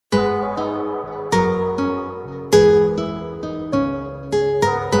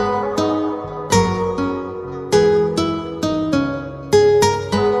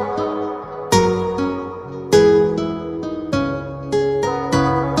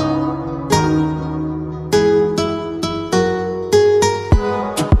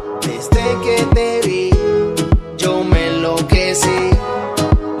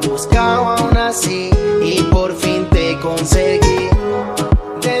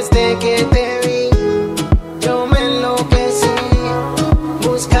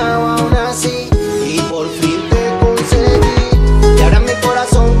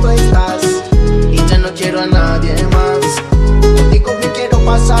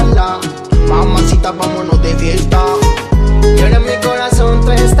pasarla. Mamacita, vámonos de fiesta. Y ahora en mi corazón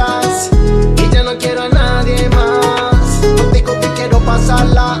tú estás y ya no quiero a nadie más. Contigo te quiero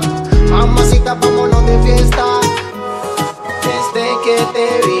pasarla. Mamacita, vámonos de fiesta. Desde que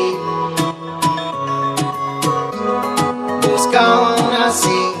te vi buscaba una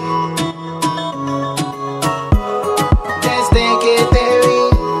así. Desde que te vi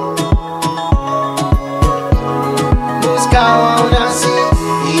buscaba una así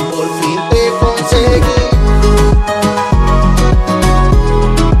y por fin te conseguí.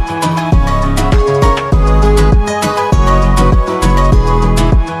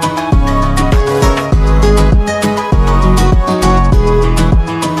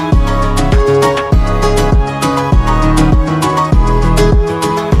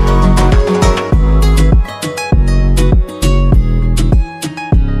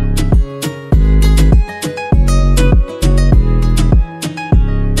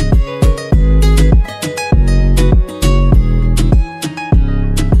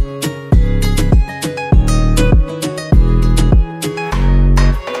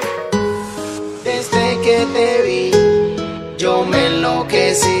 Desde que te vi, yo me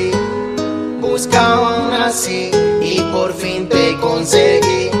enloquecí. Buscaba una así y por fin te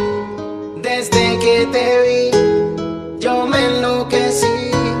conseguí. Desde que te vi, yo me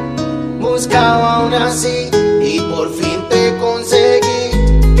enloquecí. Buscaba una así y por fin te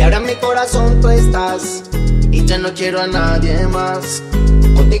conseguí. Y ahora en mi corazón tú estás y ya no quiero a nadie más.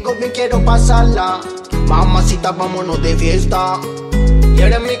 Contigo bien quiero pasarla. Mamacita, vámonos de fiesta. Y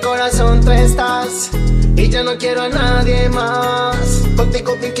ahora en mi corazón tú estás y ya no quiero a nadie más.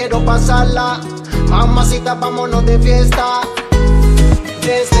 Contigo bien quiero pasarla. Mamacita, vámonos de fiesta.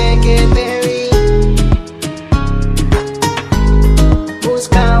 Desde que te vi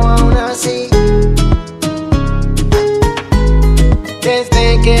buscaba una así.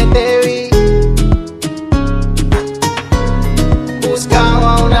 Desde que te vi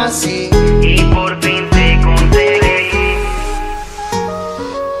buscaba una así y por fin te conseguí.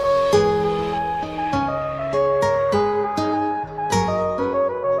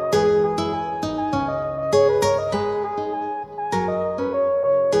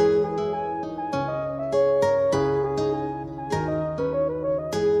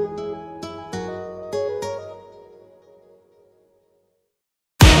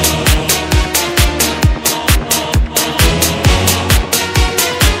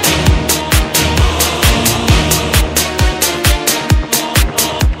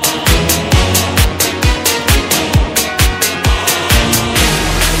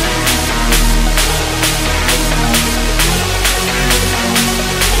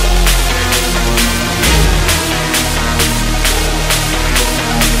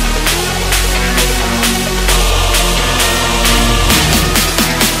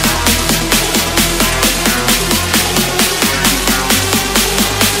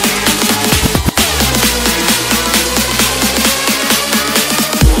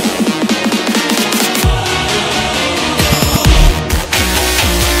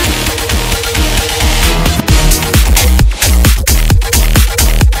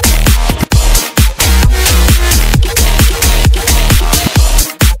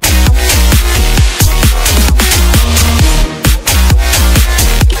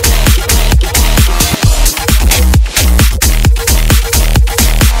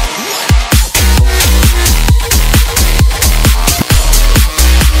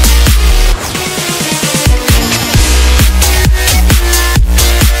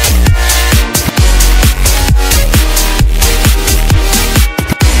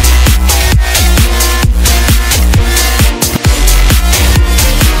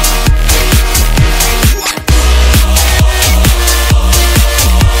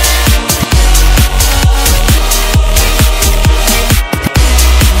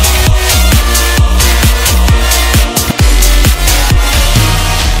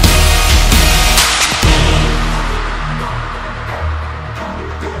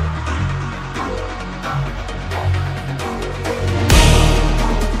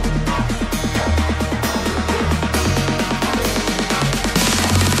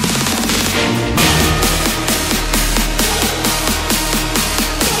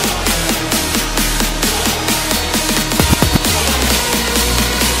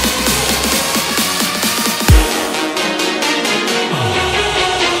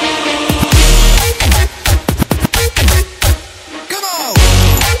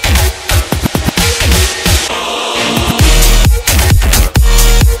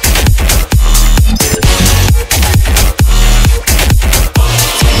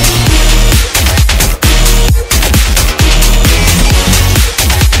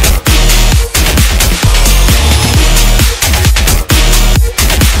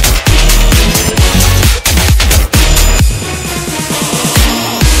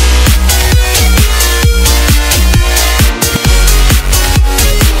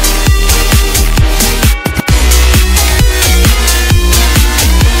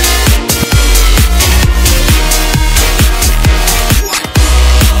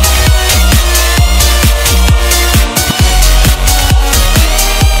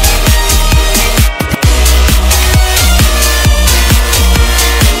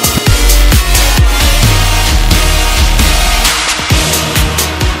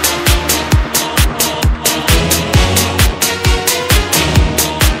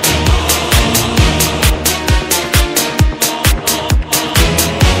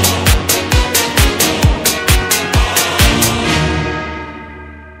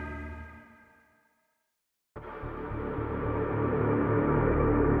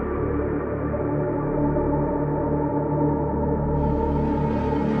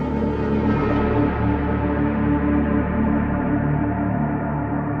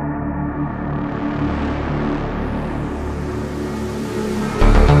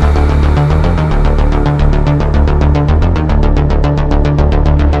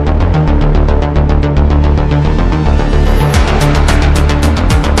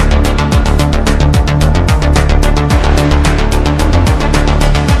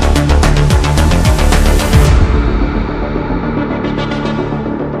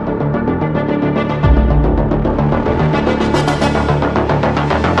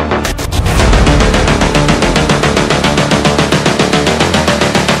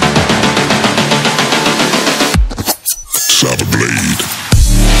 Cyber Blade.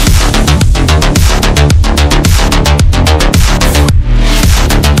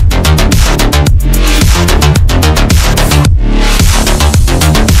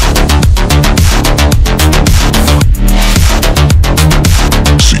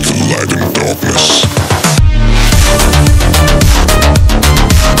 Seek the light in darkness.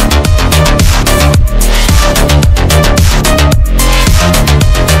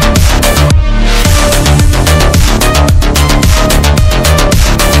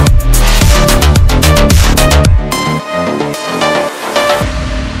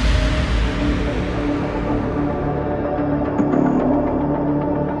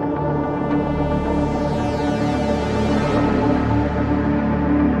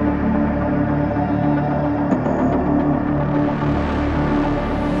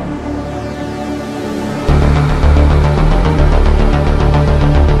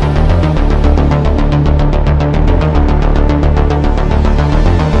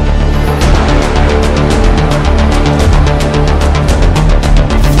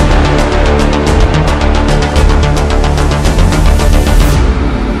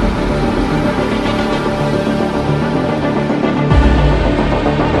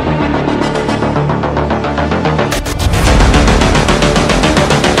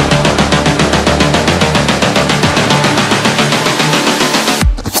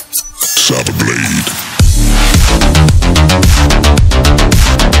 Cyber Blade.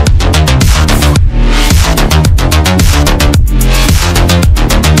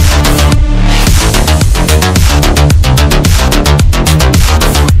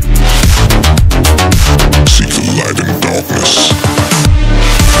 Seek the light in darkness.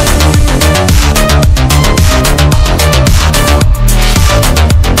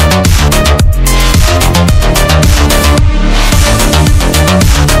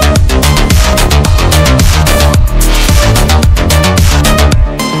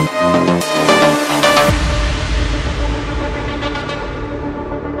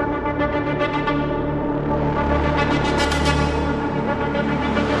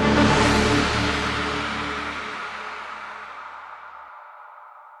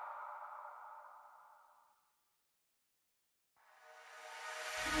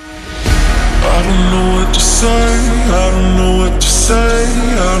 I don't know what to say, I don't know what to say,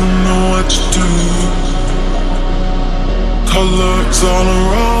 I don't know what to do. Colors all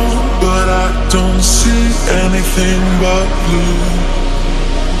around, but I don't see anything but blue.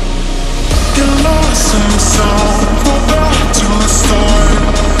 Get lost in the sound, go back to the start.